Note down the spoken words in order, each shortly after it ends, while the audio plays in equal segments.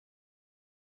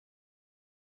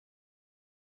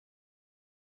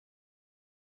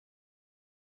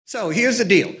So here's the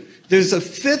deal. There's a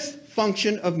fifth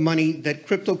function of money that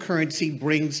cryptocurrency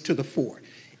brings to the fore.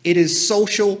 It is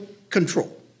social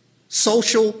control.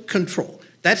 Social control.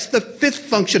 That's the fifth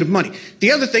function of money.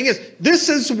 The other thing is, this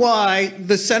is why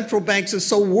the central banks are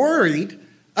so worried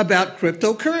about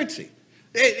cryptocurrency.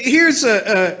 Here's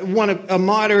a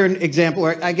modern example,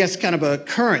 or I guess kind of a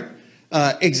current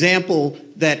example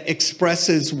that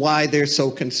expresses why they're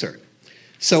so concerned.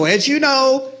 So as you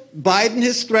know, Biden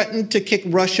has threatened to kick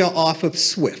Russia off of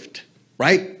SWIFT,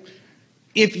 right?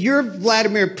 If you're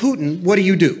Vladimir Putin, what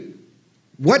do?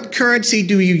 What currency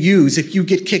do you use if you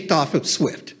get kicked off of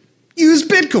SWIFT? Use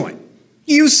Bitcoin.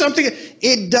 Use something.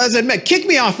 It doesn't matter. Kick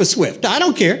me off of SWIFT. I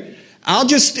don't care. I'll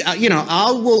just,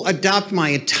 I will adopt my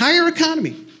entire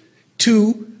economy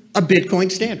to a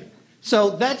Bitcoin standard.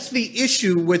 So that's the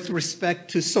issue with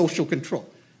respect to social control.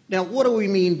 Now, what do we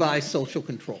mean by social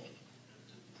control?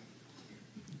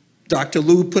 Dr.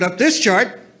 Liu put up this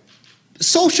chart.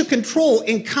 Social control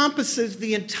encompasses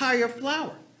the entire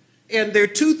flower. And there are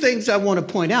two things I want to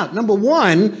point out. Number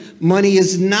one, money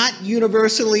is not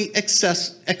universally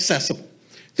accessible.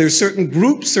 There are certain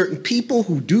groups, certain people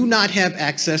who do not have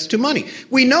access to money.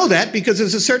 We know that because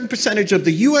there's a certain percentage of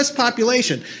the US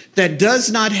population that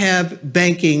does not have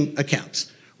banking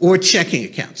accounts or checking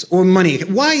accounts or money.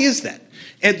 Why is that?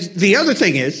 And the other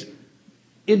thing is,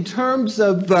 in terms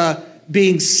of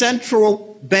being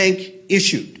central bank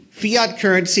issued, fiat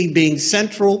currency being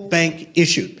central bank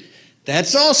issued,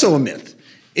 that's also a myth.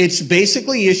 It's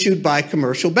basically issued by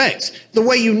commercial banks. The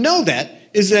way you know that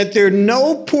is that there are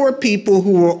no poor people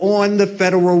who are on the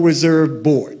Federal Reserve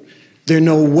Board. There are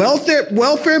no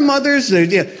welfare mothers.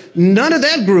 None of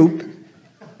that group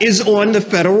is on the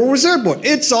Federal Reserve Board.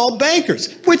 It's all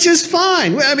bankers, which is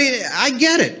fine. I mean, I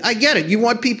get it. I get it. You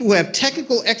want people who have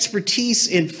technical expertise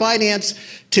in finance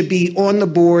to be on the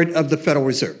board of the Federal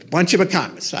Reserve. A bunch of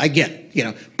economists. I get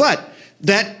it. But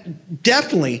that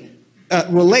definitely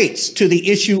relates to the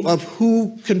issue of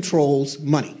who controls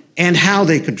money and how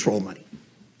they control money.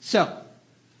 So,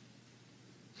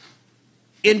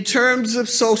 in terms of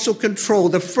social control,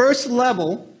 the first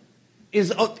level is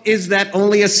that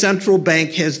only a central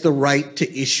bank has the right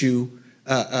to issue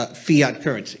fiat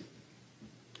currency.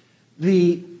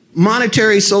 The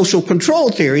monetary social control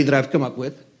theory that I've come up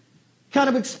with kind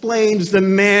of explains the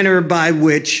manner by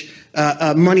which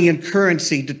money and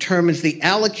currency determines the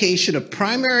allocation of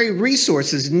primary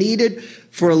resources needed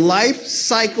for life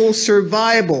cycle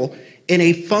survival in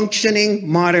a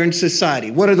functioning modern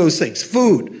society. What are those things?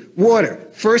 Food, water,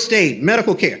 first aid,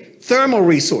 medical care, thermal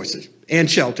resources and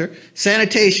shelter,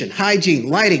 sanitation, hygiene,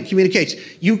 lighting, communication.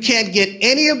 You can't get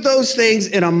any of those things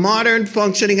in a modern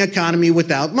functioning economy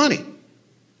without money.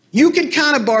 You can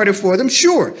kind of barter for them,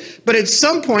 sure, but at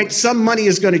some point, some money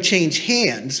is going to change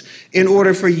hands in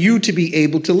order for you to be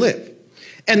able to live.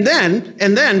 And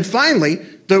then finally,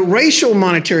 the racial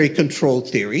monetary control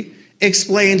theory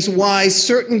explains why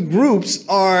certain groups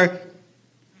are,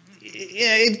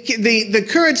 the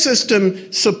current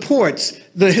system supports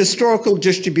the historical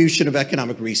distribution of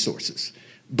economic resources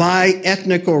by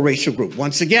ethnic or racial group.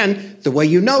 Once again, the way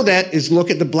you know that is look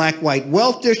at the black-white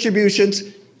wealth distributions.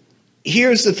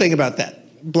 Here's the thing about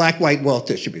that, black-white wealth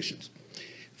distributions.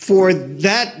 For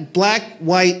that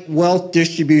black-white wealth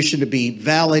distribution to be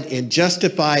valid and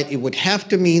justified, it would have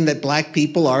to mean that black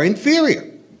people are inferior.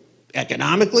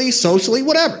 Economically, socially,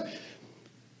 whatever,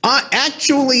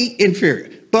 actually inferior.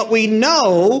 But we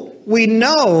know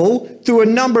through a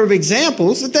number of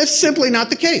examples that that's simply not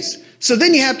the case. So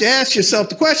then you have to ask yourself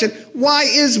the question, why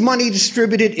is money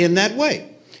distributed in that way?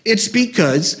 It's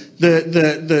because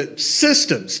the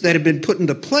systems that have been put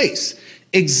into place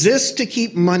exist to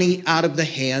keep money out of the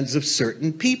hands of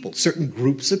certain people, certain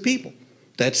groups of people.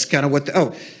 That's kind of what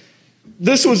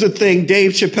this was a thing,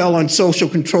 Dave Chappelle on social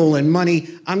control and money.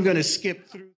 I'm going to skip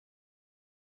through.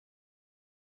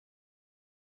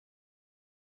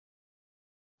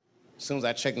 As soon as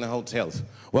I check in the hotels,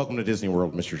 welcome to Disney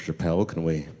World, Mr. Chappelle. Can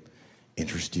we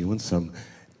interest you in some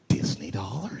Disney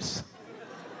dollars?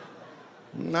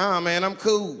 Nah, man, I'm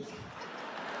cool.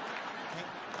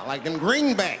 I like them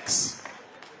greenbacks.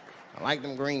 You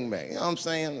know what I'm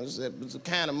saying? It's the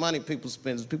kind of money people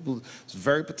spend. People is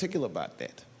very particular about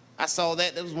that. I saw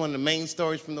that. That was one of the main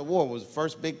stories from the war. Was the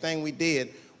first big thing we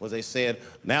did was they said,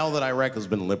 now that Iraq has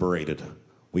been liberated,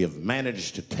 we have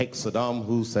managed to take Saddam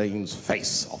Hussein's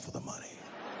face off of the money.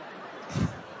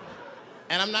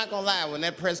 And I'm not gonna lie, when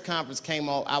that press conference came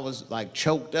off, I was like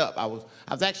choked up. I was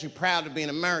actually proud to be an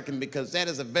American because that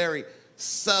is a very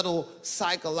subtle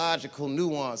psychological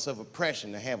nuance of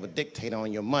oppression to have a dictator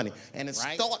on your money. And it's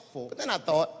thoughtful. But then I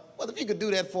thought, well, if you could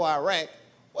do that for Iraq,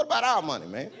 what about our money,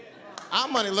 man? Our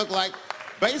money look like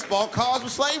baseball cards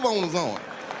with slave owners on it.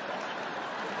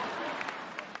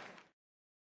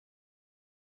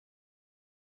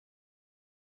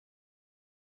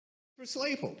 For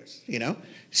slaveholders, you know?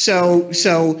 So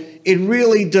it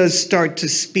really does start to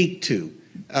speak to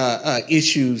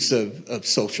issues of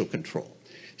social control.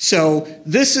 So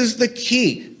this is the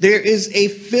key. There is a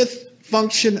fifth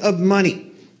function of money,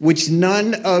 which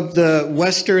none of the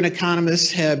Western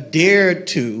economists have dared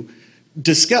to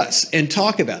discuss and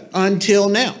talk about until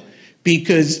now,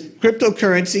 because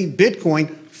cryptocurrency,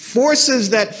 Bitcoin,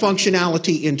 forces that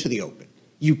functionality into the open.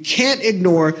 You can't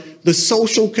ignore the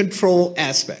social control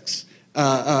aspects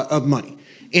of money.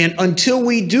 And until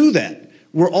we do that,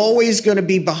 we're always going to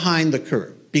be behind the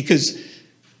curve, because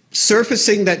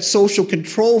surfacing that social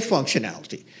control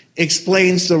functionality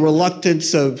explains the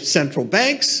reluctance of central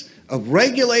banks, of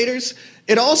regulators.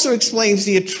 It also explains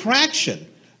the attraction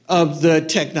of the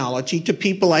technology to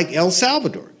people like El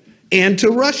Salvador and to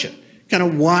Russia, kind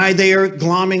of why they are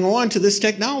glomming on to this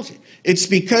technology. It's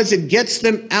because it gets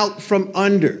them out from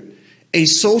under a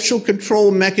social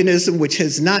control mechanism which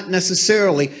has not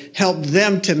necessarily helped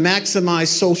them to maximize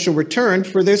social return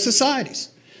for their societies.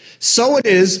 So it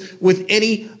is with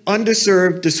any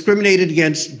underserved, discriminated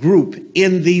against group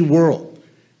in the world.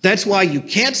 That's why you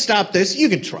can't stop this. You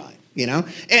can try, you know?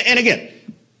 And again,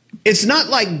 it's not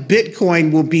like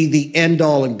Bitcoin will be the end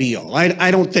all and be all. I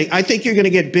think you're going to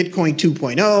get Bitcoin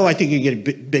 2.0. I think you're going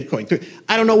to get Bitcoin 3.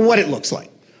 I don't know what it looks like.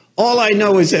 All I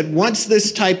know is that once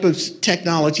this type of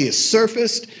technology is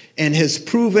surfaced and has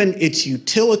proven its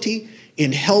utility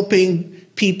in helping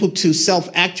people to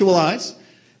self-actualize,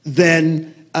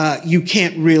 then you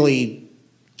can't really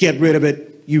get rid of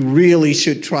it. You really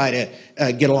should try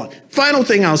to get along. Final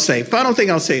thing I'll say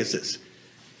is this.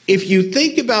 If you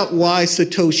think about why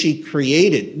Satoshi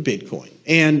created Bitcoin,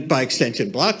 and by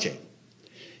extension blockchain,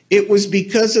 it was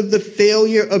because of the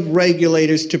failure of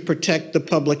regulators to protect the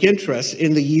public interest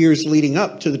in the years leading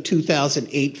up to the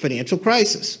 2008 financial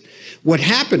crisis. What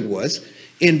happened was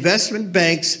investment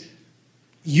banks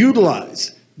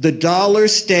utilized the dollar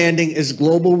standing as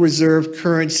global reserve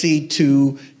currency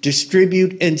to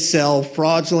distribute and sell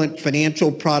fraudulent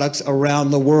financial products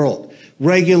around the world.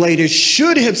 Regulators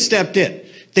should have stepped in.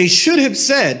 They should have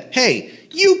said, hey,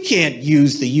 you can't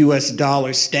use the US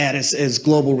dollar status as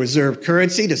global reserve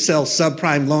currency to sell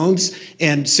subprime loans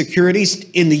and securities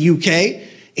in the UK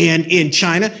and in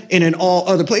China and in all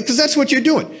other places, because that's what you're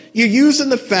doing. You're using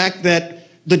the fact that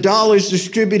the dollar is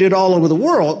distributed all over the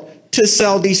world to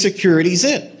sell these securities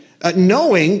in,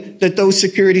 knowing that those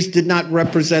securities did not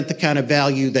represent the kind of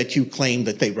value that you claim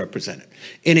that they represented.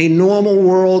 In a normal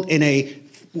world, in a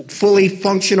fully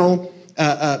functional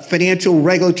financial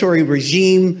regulatory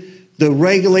regime, the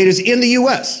regulators in the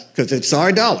U.S., because it's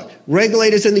our dollar,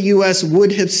 regulators in the U.S.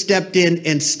 would have stepped in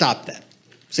and stopped that.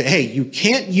 Say, hey, you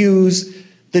can't use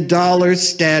the dollar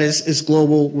status as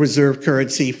global reserve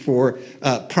currency for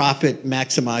profit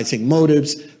maximizing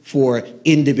motives for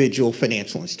individual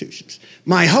financial institutions.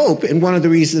 My hope, and one of the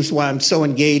reasons why I'm so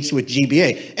engaged with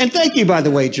GBA, and thank you, by the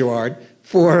way, Gerard,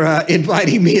 for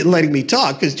inviting me and letting me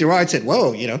talk, because Gerard said,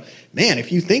 whoa, you know, man,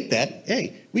 if you think that,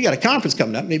 hey, we got a conference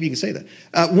coming up, maybe you can say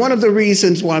that. One of the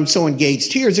reasons why I'm so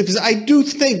engaged here is because I do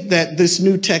think that this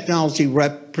new technology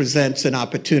represents an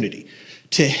opportunity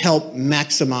to help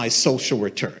maximize social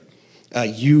return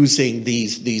using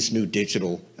these new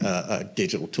digital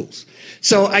tools.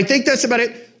 So I think that's about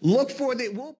it. Look for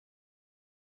the...